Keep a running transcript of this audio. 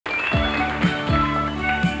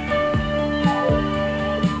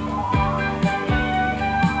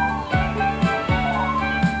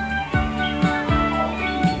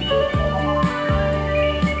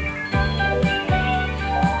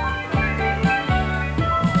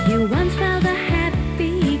You once felt a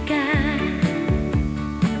happy guy.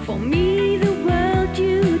 For me, the world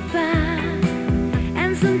you'd buy.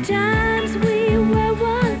 And sometimes we were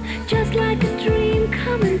one, just like a dream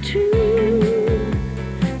coming true.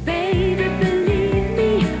 Baby, believe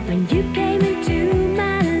me, when you came into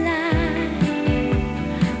my life, you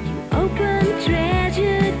opened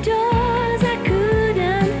treasure doors I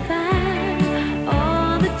couldn't find.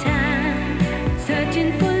 All the time,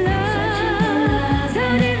 searching for love, so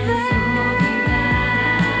divine.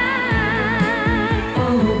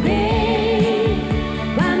 Oh, babe,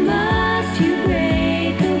 why must you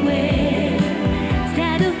break away?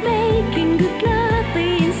 Instead of making good love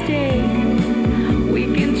instead, we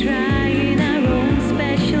can try in our own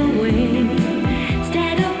special way.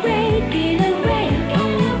 Instead of breaking away,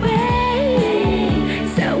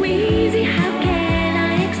 so easy, how can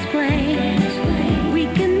I explain? We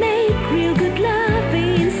can make real good love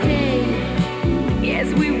instead. Yes,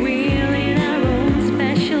 we will in our own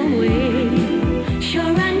special way.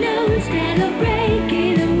 Sure, I know, instead of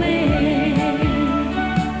breaking away.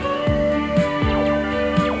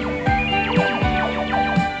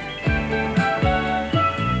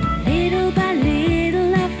 Little by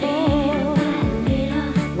little I fall,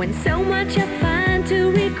 when so much I find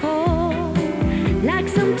to recall. Like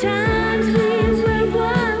sometimes